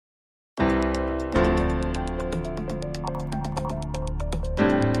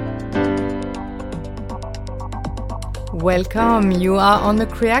Welcome, you are on The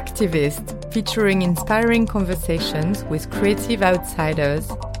Creativist, featuring inspiring conversations with creative outsiders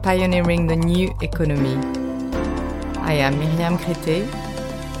pioneering the new economy. I am Myriam Crété,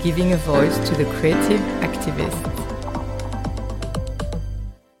 giving a voice to the creative activists.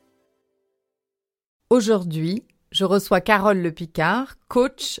 Aujourd'hui, je reçois Carole Lepicard,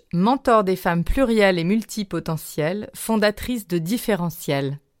 coach, mentor des femmes plurielles et multipotentielles, fondatrice de Différence.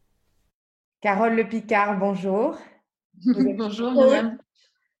 Carole Lepicard, bonjour. Bonjour Myriam.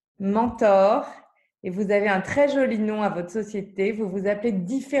 Mentor, et vous avez un très joli nom à votre société, vous vous appelez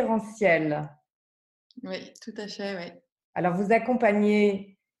Différence. Oui, tout à fait, oui. Alors, vous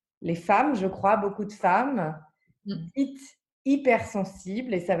accompagnez les femmes, je crois, beaucoup de femmes, dites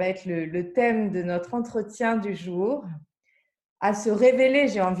hypersensibles, et ça va être le thème de notre entretien du jour, à se révéler,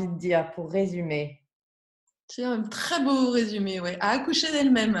 j'ai envie de dire, pour résumer. C'est un très beau résumé, oui. À accoucher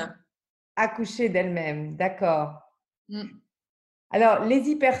d'elle-même. Accoucher d'elle-même, d'accord. Alors, les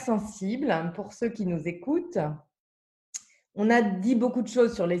hypersensibles, pour ceux qui nous écoutent, on a dit beaucoup de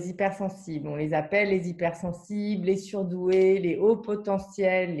choses sur les hypersensibles. On les appelle les hypersensibles, les surdoués, les hauts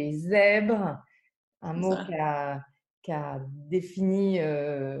potentiels, les zèbres, un mot qu'a défini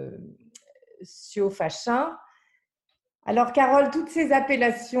Sio Fachin. Alors, Carole, toutes ces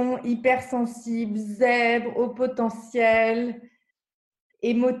appellations, hypersensibles, zèbres, hauts potentiels,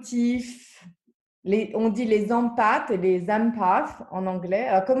 émotifs, on dit les empathes et les empaths en anglais.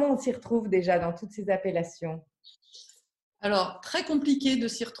 Alors, comment on s'y retrouve déjà dans toutes ces appellations ? Alors, très compliqué de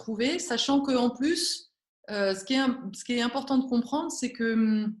s'y retrouver, sachant qu'en plus, ce qui est important de comprendre, c'est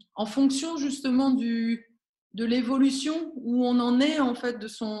que en fonction justement de l'évolution où on en est en fait de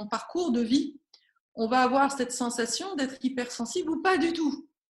son parcours de vie, on va avoir cette sensation d'être hypersensible ou pas du tout.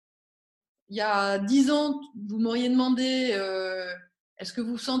 Il y a 10 ans, vous m'auriez demandé est-ce que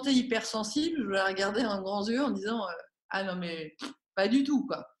vous vous sentez hypersensible ? Je vais regarder un grand yeux en disant ah non mais pas du tout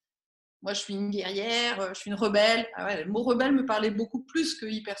quoi. Moi je suis une guerrière, je suis une rebelle. Ah ouais, le mot rebelle me parlait beaucoup plus que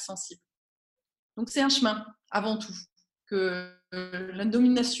hypersensible. Donc c'est un chemin avant tout. Que la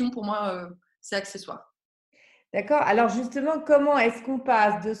domination pour moi c'est accessoire. D'accord. Alors justement, comment est-ce qu'on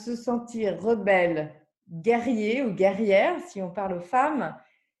passe de se sentir rebelle, guerrier ou guerrière, si on parle aux femmes,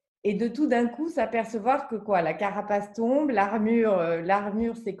 et de tout d'un coup s'apercevoir que quoi, la carapace tombe,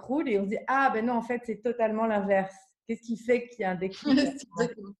 l'armure s'écroule et on se dit ah ben non, en fait c'est totalement l'inverse. Qu'est-ce qui fait qu'il y a un déclic ?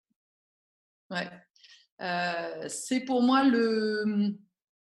 Exactement. Ouais. C'est pour moi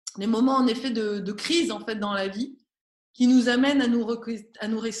les moments en effet de crise en fait dans la vie qui nous amènent à nous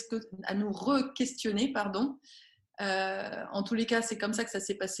re-questionner, pardon. En tous les cas, c'est comme ça que ça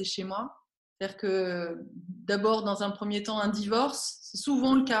s'est passé chez moi. C'est-à-dire que d'abord, dans un premier temps, un divorce, c'est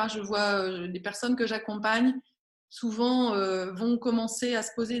souvent le cas. Je vois les personnes que j'accompagne souvent vont commencer à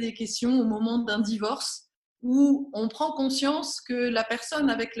se poser des questions au moment d'un divorce où on prend conscience que la personne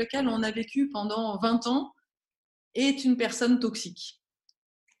avec laquelle on a vécu pendant 20 ans est une personne toxique.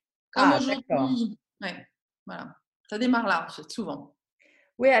 Comme aujourd'hui, ouais, voilà. Ça démarre là, souvent.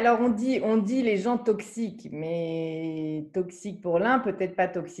 Oui, alors on dit les gens toxiques, mais toxiques pour l'un, peut-être pas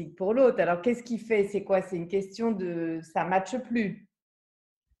toxiques pour l'autre. Alors qu'est-ce qui fait ? C'est quoi ? C'est une question de ça ne matche plus.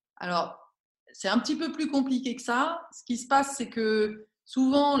 Alors, c'est un petit peu plus compliqué que ça. Ce qui se passe, c'est que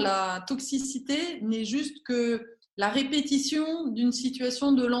souvent, la toxicité n'est juste que la répétition d'une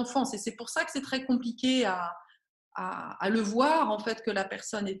situation de l'enfance. Et c'est pour ça que c'est très compliqué à le voir, en fait, que la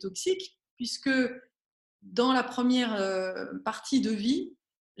personne est toxique, puisque dans la première partie de vie,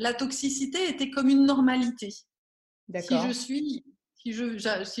 la toxicité était comme une normalité. D'accord. Si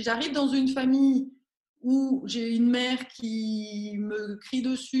j'arrive dans une famille où j'ai une mère qui me crie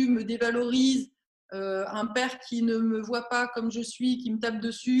dessus, me dévalorise, un père qui ne me voit pas comme je suis, qui me tape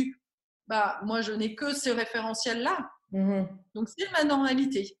dessus, bah, moi, je n'ai que ce référentiel-là. Mmh. Donc, c'est ma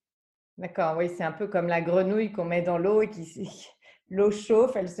normalité. D'accord, oui, c'est un peu comme la grenouille qu'on met dans l'eau et l'eau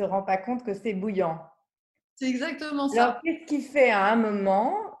chauffe, elle ne se rend pas compte que c'est bouillant. C'est exactement Alors, ça. qu'est-ce qui fait à un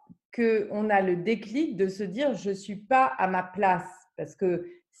moment qu'on a le déclic de se dire « je ne suis pas à ma place » ? Parce que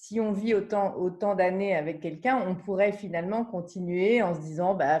si on vit autant d'années avec quelqu'un, on pourrait finalement continuer en se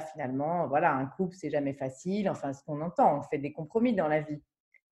disant bah, finalement, voilà, un couple, c'est jamais facile. Enfin, ce qu'on entend, on fait des compromis dans la vie.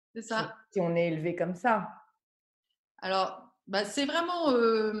 C'est ça. Si on est élevé comme ça. Alors, bah, c'est vraiment…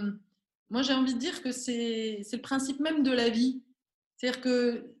 moi, j'ai envie de dire que c'est le principe même de la vie. C'est-à-dire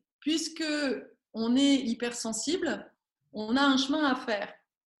que puisque on est hypersensible, on a un chemin à faire.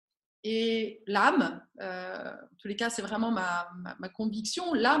 Et l'âme, en tous les cas, c'est vraiment ma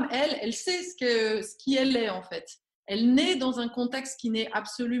conviction, l'âme, elle sait ce qui elle est en fait. Elle naît dans un contexte qui n'est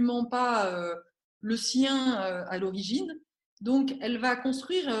absolument pas le sien à l'origine. Donc, elle va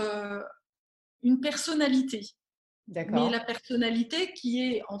construire une personnalité. mais D'accord. la personnalité qui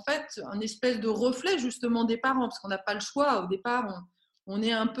est en fait un espèce de reflet justement des parents, parce qu'on n'a pas le choix. Au départ, on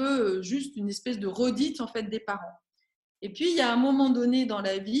est un peu juste une espèce de redite en fait des parents. Et puis, il y a un moment donné dans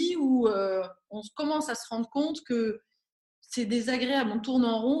la vie où on commence à se rendre compte que c'est désagréable, on tourne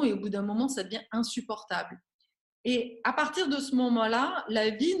en rond et au bout d'un moment, ça devient insupportable. Et à partir de ce moment-là, la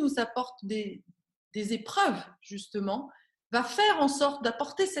vie nous apporte des épreuves, justement, va faire en sorte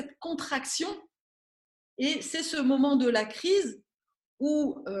d'apporter cette contraction. Et c'est ce moment de la crise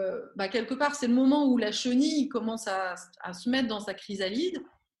où, quelque part, c'est le moment où la chenille commence à se mettre dans sa chrysalide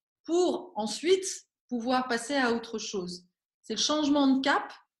pour ensuite pouvoir passer à autre chose. C'est le changement de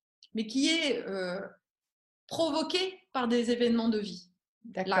cap, mais qui est provoqué par des événements de vie.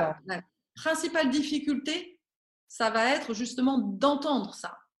 D'accord. La principale difficulté, ça va être justement d'entendre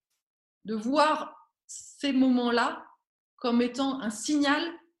ça, de voir ces moments-là comme étant un signal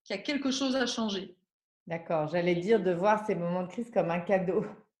qu'il y a quelque chose à changer. D'accord. J'allais dire de voir ces moments de crise comme un cadeau.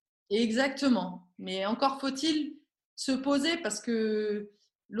 Exactement. Mais encore faut-il se poser, parce que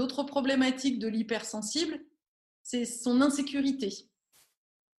l'autre problématique de l'hypersensible, c'est son insécurité.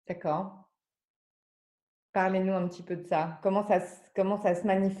 D'accord. Parlez-nous un petit peu de ça. Comment ça se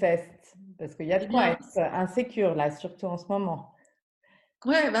manifeste? Parce qu'il y a de Eh quoi bien, être insécure là, surtout en ce moment.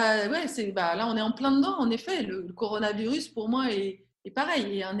 là on est en plein dedans. En effet, le coronavirus pour moi est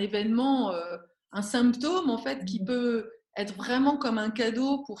pareil, est un événement, un symptôme en fait qui Mhm. peut être vraiment comme un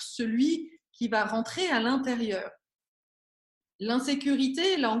cadeau pour celui qui va rentrer à l'intérieur.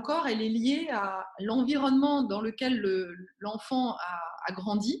 L'insécurité, là encore, elle est liée à l'environnement dans lequel l'enfant a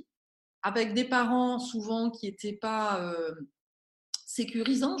grandi, avec des parents souvent qui n'étaient pas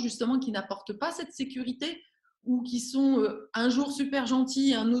sécurisants, justement, qui n'apportent pas cette sécurité, ou qui sont un jour super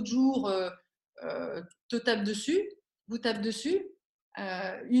gentils, un autre jour te tape dessus, vous tape dessus.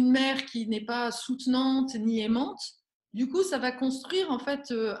 Une mère qui n'est pas soutenante ni aimante. Du coup, ça va construire en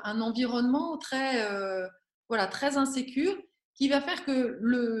fait un environnement très insécure, qui va faire que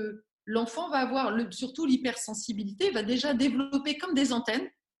l'enfant va avoir, surtout l'hypersensibilité, va déjà développer comme des antennes,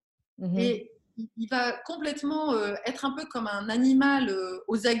 Mhm. et il va complètement être un peu comme un animal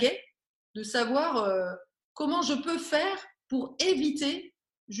aux aguets, de savoir comment je peux faire pour éviter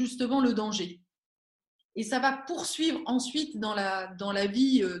justement le danger. Et ça va poursuivre ensuite dans la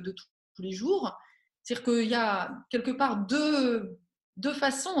vie de tous les jours. C'est-à-dire qu'il y a quelque part deux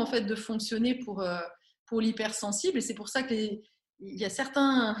façons en fait de fonctionner pour l'hypersensible, et c'est pour ça qu'il y a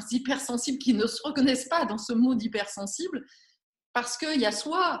certains hypersensibles qui ne se reconnaissent pas dans ce mot d'hypersensible, parce qu'il y a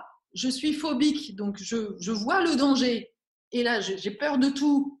soit je suis phobique, donc je vois le danger, et là j'ai peur de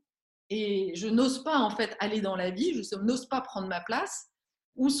tout, et je n'ose pas en fait aller dans la vie, je n'ose pas prendre ma place,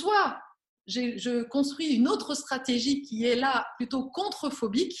 ou soit je construis une autre stratégie qui est là plutôt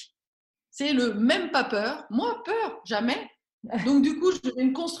contre-phobique, c'est le même pas peur, moi peur, jamais. Donc du coup, je vais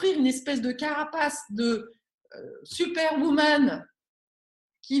me construire une espèce de carapace de superwoman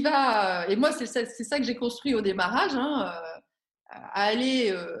qui va, et moi c'est ça que j'ai construit au démarrage, à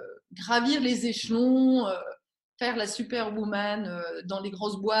aller gravir les échelons, faire la superwoman dans les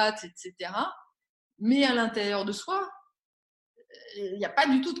grosses boîtes, etc. Mais à l'intérieur de soi, il n'y a pas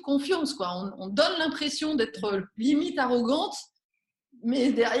du tout de confiance, quoi. On donne l'impression d'être limite arrogante,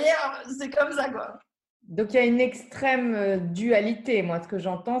 mais derrière, c'est comme ça, quoi. Donc il y a une extrême dualité. Moi, ce que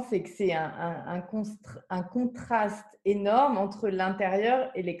j'entends, c'est que c'est un contraste énorme entre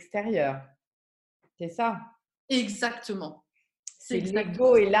l'intérieur et l'extérieur. C'est ça. Exactement. C'est C'est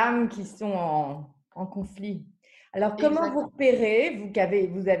exactement l'ego et ça. l'âme qui sont en conflit. Alors, comment vous Exactement. repérez,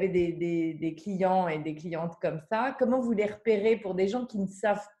 vous avez des clients et des clientes comme ça, comment vous les repérez pour des gens qui ne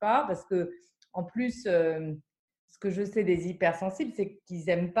savent pas? Parce que, en plus, ce que je sais des hypersensibles, c'est qu'ils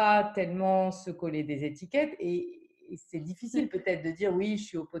n'aiment pas tellement se coller des étiquettes, et c'est difficile peut-être de dire oui, je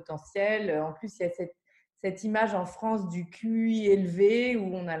suis au potentiel. En plus, il y a cette image en France du QI élevé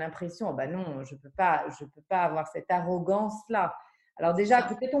où on a l'impression, oh, bah non, je peux pas avoir cette arrogance-là. Alors C'est déjà,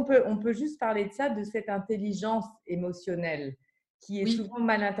 ça. peut-être on peut juste parler de ça, de cette intelligence émotionnelle qui est Oui. souvent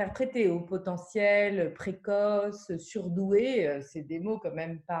mal interprétée, au potentiel, précoce, surdoué. C'est des mots quand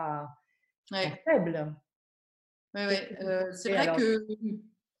même pas Ouais. faibles. Ouais, Qu'est-ce que ouais. vous C'est pensez vrai alors?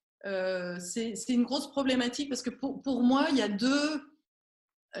 que c'est une grosse problématique, parce que pour moi, il y a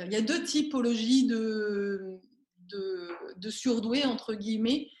deux typologies de surdoués, entre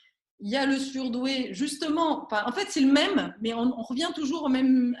guillemets. Il y a le surdoué, justement, enfin, en fait, c'est le même, mais on revient toujours au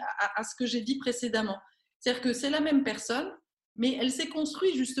même, à ce que j'ai dit précédemment. C'est-à-dire que c'est la même personne, mais elle s'est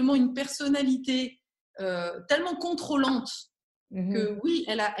construite justement une personnalité tellement contrôlante Mhm. que oui,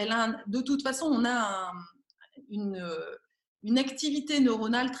 de toute façon, on a une activité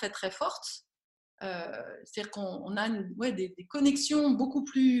neuronale très très forte, C'est-à-dire qu'on a des connexions beaucoup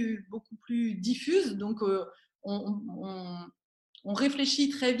plus diffuses. Donc, on réfléchit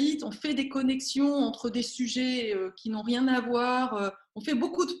très vite, on fait des connexions entre des sujets qui n'ont rien à voir. On fait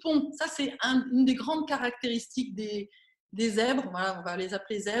beaucoup de ponts. Ça, c'est une des grandes caractéristiques des zèbres. Voilà, on va les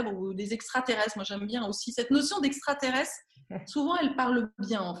appeler zèbres ou des extraterrestres. Moi, j'aime bien aussi cette notion d'extraterrestre. Souvent, elle parle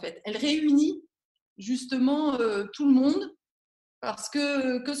bien, en fait. Elle réunit justement tout le monde, parce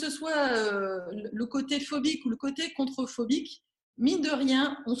que ce soit le côté phobique ou le côté contre-phobique, mine de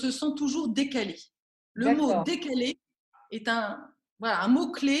rien, on se sent toujours décalé. Le mot décalé est un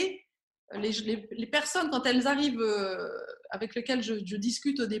mot-clé. Les personnes, quand elles arrivent avec lesquelles je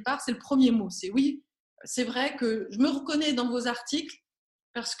discute au départ, c'est le premier mot. C'est oui, c'est vrai que je me reconnais dans vos articles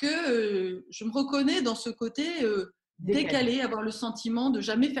parce que je me reconnais dans ce côté décalé, avoir le sentiment de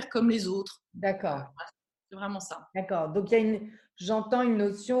jamais faire comme les autres. D'accord. C'est vraiment ça. D'accord. Donc, j'entends une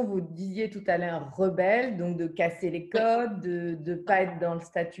notion, vous disiez tout à l'heure, rebelle, donc de casser les codes, de ne pas être dans le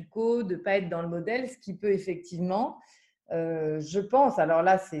statu quo, de ne pas être dans le modèle, ce qui peut effectivement, je pense, alors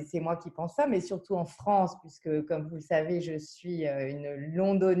là, c'est moi qui pense ça, mais surtout en France, puisque comme vous le savez, je suis une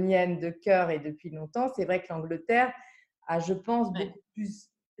londonienne de cœur et depuis longtemps, c'est vrai que l'Angleterre a, je pense, beaucoup plus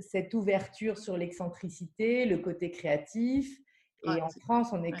cette ouverture sur l'excentricité, le côté créatif. Et en France,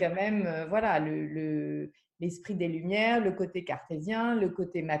 on est quand même, voilà, l'esprit des Lumières, le côté cartésien, le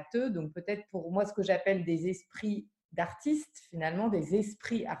côté matheux. Donc, peut-être pour moi, ce que j'appelle des esprits d'artistes, finalement, des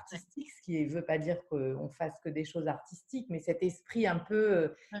esprits artistiques, ce qui ne veut pas dire qu'on fasse que des choses artistiques, mais cet esprit un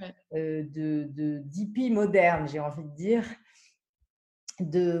peu d'hippie moderne, j'ai envie de dire.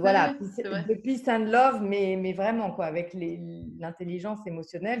 Voilà, de peace and love, mais vraiment, quoi, avec l'intelligence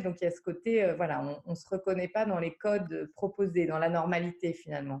émotionnelle. Donc, il y a ce côté, voilà, on ne se reconnaît pas dans les codes proposés, dans la normalité,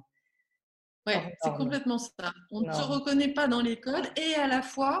 finalement. Oui, c'est complètement ça. On ne se reconnaît pas dans les codes et à la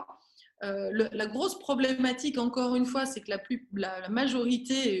fois, la grosse problématique, encore une fois, c'est que la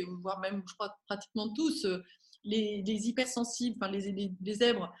majorité, voire même, je crois, pratiquement tous, les hypersensibles, enfin les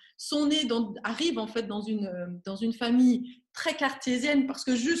zèbres, arrivent en fait dans une famille très cartésienne parce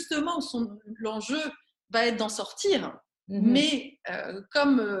que justement, l'enjeu va être d'en sortir. Mais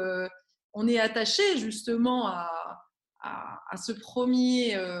comme on est attaché justement à ce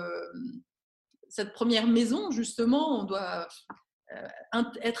premier... cette première maison, justement, on doit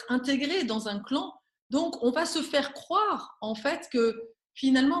être intégré dans un clan. Donc, on va se faire croire, en fait, que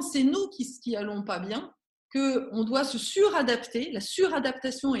finalement, c'est nous qui allons pas bien, qu'on doit se suradapter. La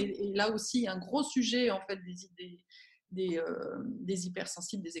suradaptation est là aussi un gros sujet, en fait, des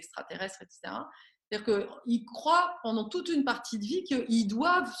hypersensibles, des extraterrestres, etc. C'est-à-dire qu'ils croient pendant toute une partie de vie qu'ils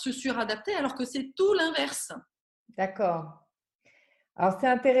doivent se suradapter, alors que c'est tout l'inverse. D'accord. Alors, c'est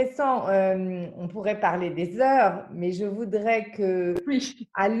intéressant, on pourrait parler des heures, mais je voudrais que,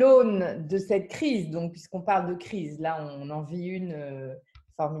 à l'aune de cette crise, donc puisqu'on parle de crise, là, on en vit une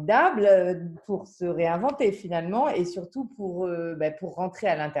formidable pour se réinventer finalement et surtout pour rentrer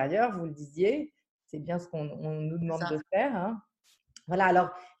à l'intérieur, vous le disiez, c'est bien ce qu'on nous demande de faire. Hein. Voilà, alors,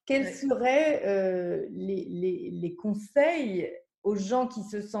 quels seraient les conseils aux gens qui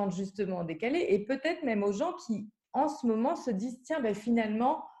se sentent justement décalés et peut-être même aux gens qui, en ce moment, se disent, tiens, ben,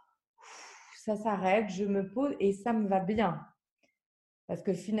 finalement, ça s'arrête, je me pose et ça me va bien. Parce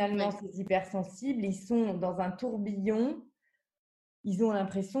que finalement, ces hypersensibles, ils sont dans un tourbillon, ils ont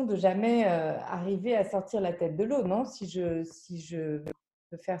l'impression de jamais arriver à sortir la tête de l'eau, non? Si je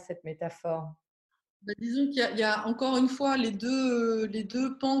peux faire cette métaphore. Disons qu'il y a encore une fois les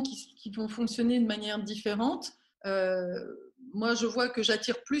deux pans qui vont fonctionner de manière différente. Moi, je vois que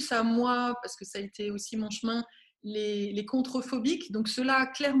j'attire plus à moi, parce que ça a été aussi mon chemin, les contrephobiques. Donc, ceux-là,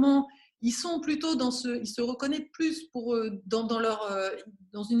 clairement, ils sont plutôt ils se reconnaissent plus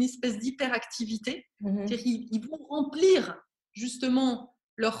dans une espèce d'hyperactivité. C'est-à-dire qu'ils vont remplir justement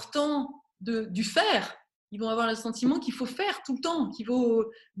leur temps du faire. Ils vont avoir le sentiment qu'il faut faire tout le temps, qu'il faut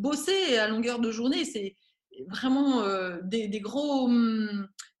bosser à longueur de journée. C'est vraiment des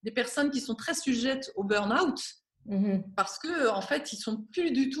personnes qui sont très sujettes au burn-out. Parce que en fait, ils sont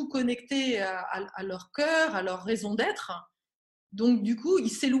plus du tout connectés à leur cœur, à leur raison d'être. Donc du coup, ils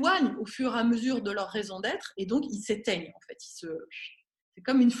s'éloignent au fur et à mesure de leur raison d'être et donc ils s'éteignent. En fait, c'est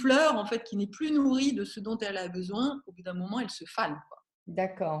comme une fleur en fait qui n'est plus nourrie de ce dont elle a besoin. Au bout d'un moment, elle se fane, quoi.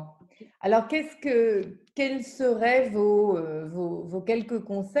 D'accord. Alors, quels seraient vos quelques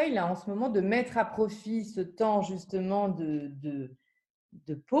conseils là en ce moment de mettre à profit ce temps justement de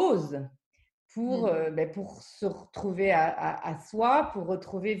pause pour se retrouver à soi, pour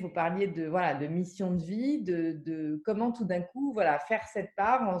retrouver, vous parliez de mission de vie, de comment tout d'un coup faire cette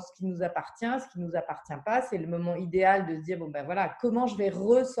part en ce qui nous appartient, ce qui ne nous appartient pas. C'est le moment idéal de se dire, bon ben voilà, comment je vais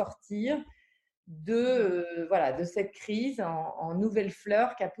ressortir de cette crise en nouvelle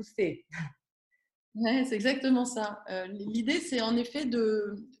fleur qui a poussé. Ouais, c'est exactement ça. L'idée, c'est en effet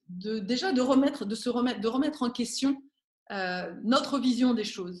déjà de remettre en question notre vision des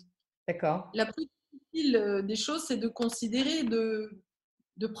choses. D'accord. La plus difficile des choses, c'est de considérer,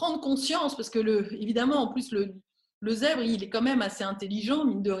 de prendre conscience, parce que évidemment, en plus, le zèbre, il est quand même assez intelligent,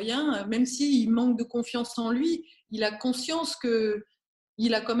 mine de rien, même s'il manque de confiance en lui, il a conscience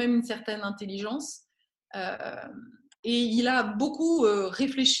qu'il a quand même une certaine intelligence. Et il a beaucoup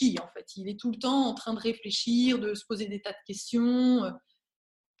réfléchi, en fait. Il est tout le temps en train de réfléchir, de se poser des tas de questions.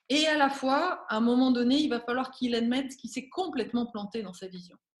 Et à la fois, à un moment donné, il va falloir qu'il admette qu'il s'est complètement planté dans sa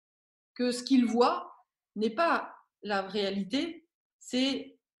vision. Que ce qu'il voit n'est pas la réalité,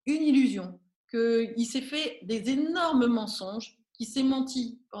 c'est une illusion. Qu'il s'est fait des énormes mensonges, qu'il s'est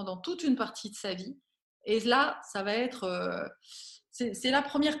menti pendant toute une partie de sa vie. Et là, ça va être... c'est la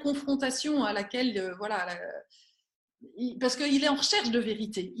première confrontation à laquelle... parce qu'il est en recherche de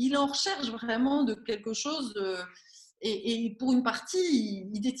vérité. Il est en recherche vraiment de quelque chose... et pour une partie,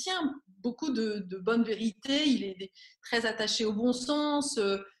 il détient beaucoup de bonnes vérités. Il est très attaché au bon sens.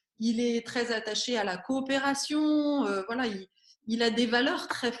 Il est très attaché à la coopération. Il a des valeurs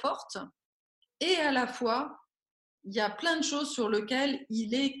très fortes. Et à la fois, il y a plein de choses sur lesquelles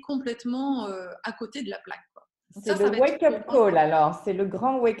il est complètement à côté de la plaque. Donc C'est ça le va être wake-up call alors, c'est le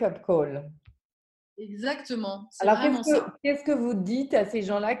grand wake-up call. exactement. C'est Alors, vraiment ça. qu'est-ce que vous dites à ces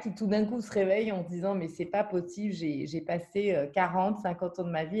gens-là qui tout d'un coup se réveillent en se disant mais c'est pas possible, j'ai passé 40, 50 ans de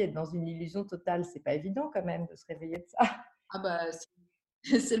ma vie à être dans une illusion totale. C'est pas évident quand même de se réveiller de ça. Ah bah,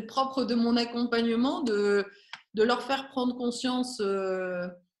 c'est le propre de mon accompagnement de leur faire prendre conscience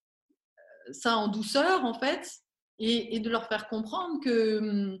ça en douceur en fait et de leur faire comprendre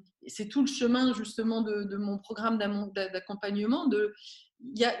que c'est tout le chemin justement de mon programme d'accompagnement.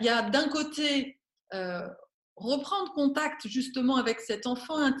 Il y a d'un côté euh, reprendre contact justement avec cet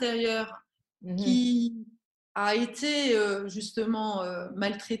enfant intérieur qui a été justement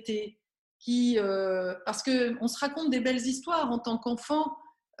maltraité, parce qu'on se raconte des belles histoires en tant qu'enfant.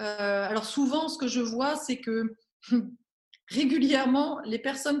 Alors souvent, ce que je vois, c'est que régulièrement, les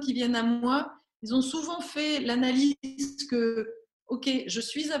personnes qui viennent à moi, ils ont souvent fait l'analyse que, ok, je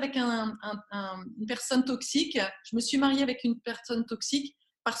suis avec une personne toxique, je me suis mariée avec une personne toxique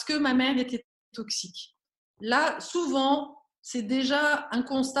parce que ma mère était toxique. Là, souvent, c'est déjà un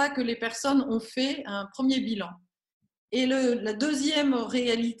constat que les personnes ont fait un premier bilan. Et la deuxième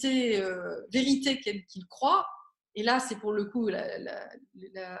vérité qu'ils croient, et là, c'est pour le coup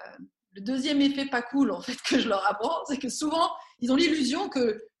le deuxième effet pas cool en fait que je leur apprends, c'est que souvent ils ont l'illusion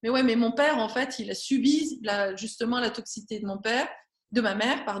que mais ouais, mais mon père en fait il a subi justement la toxicité de ma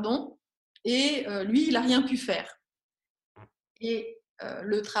mère pardon, et lui il a rien pu faire. Et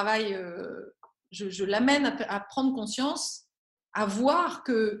le travail, je l'amène à prendre conscience, à voir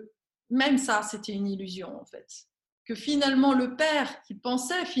que même ça c'était une illusion en fait, que finalement le père qui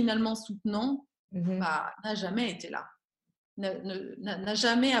pensait finalement soutenant n'a jamais été là, n'a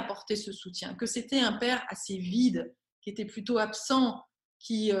jamais apporté ce soutien, que c'était un père assez vide, qui était plutôt absent,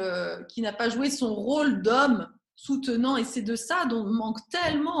 qui n'a pas joué son rôle d'homme soutenant. Et c'est de ça dont manquent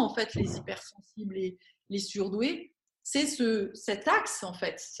tellement en fait les hypersensibles et les surdoués. C'est cet axe en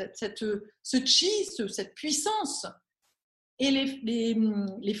fait, ce chi, cette puissance. Et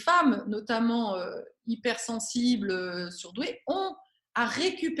les femmes, notamment hypersensibles, surdouées, ont à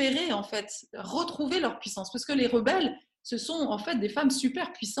récupérer en fait, retrouver leur puissance, parce que les rebelles, ce sont en fait des femmes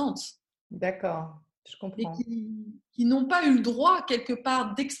super puissantes. D'accord, je Et comprends. qui n'ont pas eu le droit quelque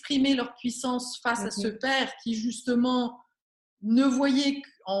part d'exprimer leur puissance face à ce père qui justement ne voyait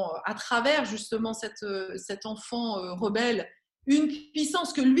à travers justement cet enfant rebelle une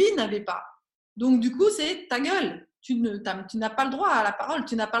puissance que lui n'avait pas. Donc du coup c'est ta gueule, tu n'as pas le droit à la parole,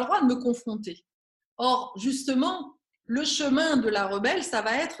 tu n'as pas le droit de me confronter. Or justement le chemin de la rebelle, ça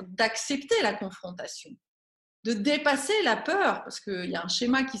va être d'accepter la confrontation, de dépasser la peur, parce qu'il y a un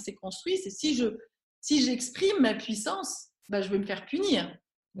schéma qui s'est construit, c'est si j'exprime ma puissance, ben, je vais me faire punir.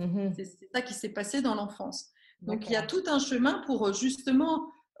 C'est ça qui s'est passé dans l'enfance. Donc il y a tout un chemin pour justement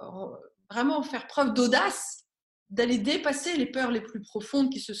vraiment faire preuve d'audace, d'aller dépasser les peurs les plus profondes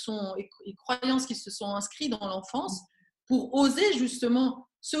et croyances qui se sont inscrites dans l'enfance, pour oser justement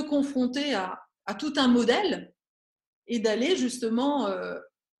se confronter à tout un modèle et d'aller justement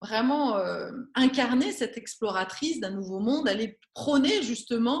vraiment incarner cette exploratrice d'un nouveau monde, aller prôner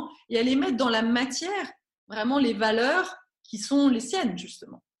justement et aller mettre dans la matière vraiment les valeurs qui sont les siennes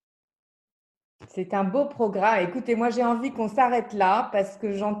justement. C'est un beau programme. Écoutez, moi j'ai envie qu'on s'arrête là parce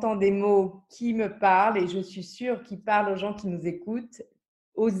que j'entends des mots qui me parlent et je suis sûre qu'ils parlent aux gens qui nous écoutent.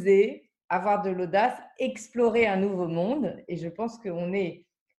 Oser, avoir de l'audace, explorer un nouveau monde. Et je pense qu'on est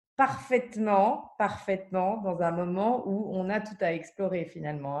parfaitement dans un moment où on a tout à explorer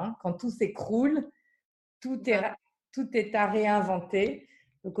finalement. Hein. Quand tout s'écroule, tout est à réinventer.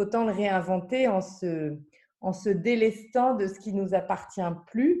 Donc, autant le réinventer en se délestant de ce qui ne nous appartient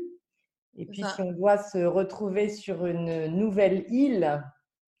plus. Et puis, si on doit se retrouver sur une nouvelle île,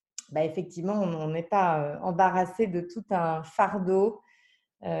 effectivement, on n'est pas embarrassé de tout un fardeau.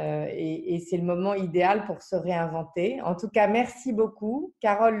 Et c'est le moment idéal pour se réinventer. En tout cas, merci beaucoup,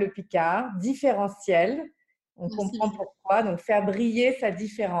 Carole Lepicard. Différentiel, on comprend pourquoi. Donc, faire briller sa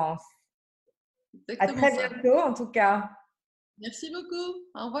différence. À très bientôt, en tout cas. Merci beaucoup.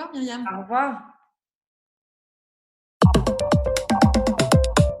 Au revoir, Myriam. Au revoir.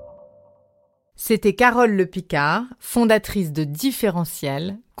 C'était Carole Lepicard, fondatrice de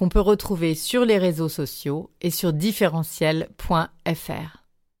Différentiel, qu'on peut retrouver sur les réseaux sociaux et sur différentiel.fr.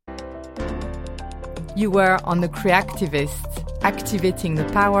 You were on The Creativist, activating the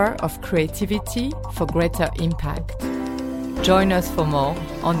power of creativity for greater impact. Join us for more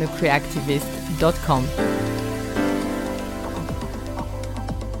on thecreativist.com.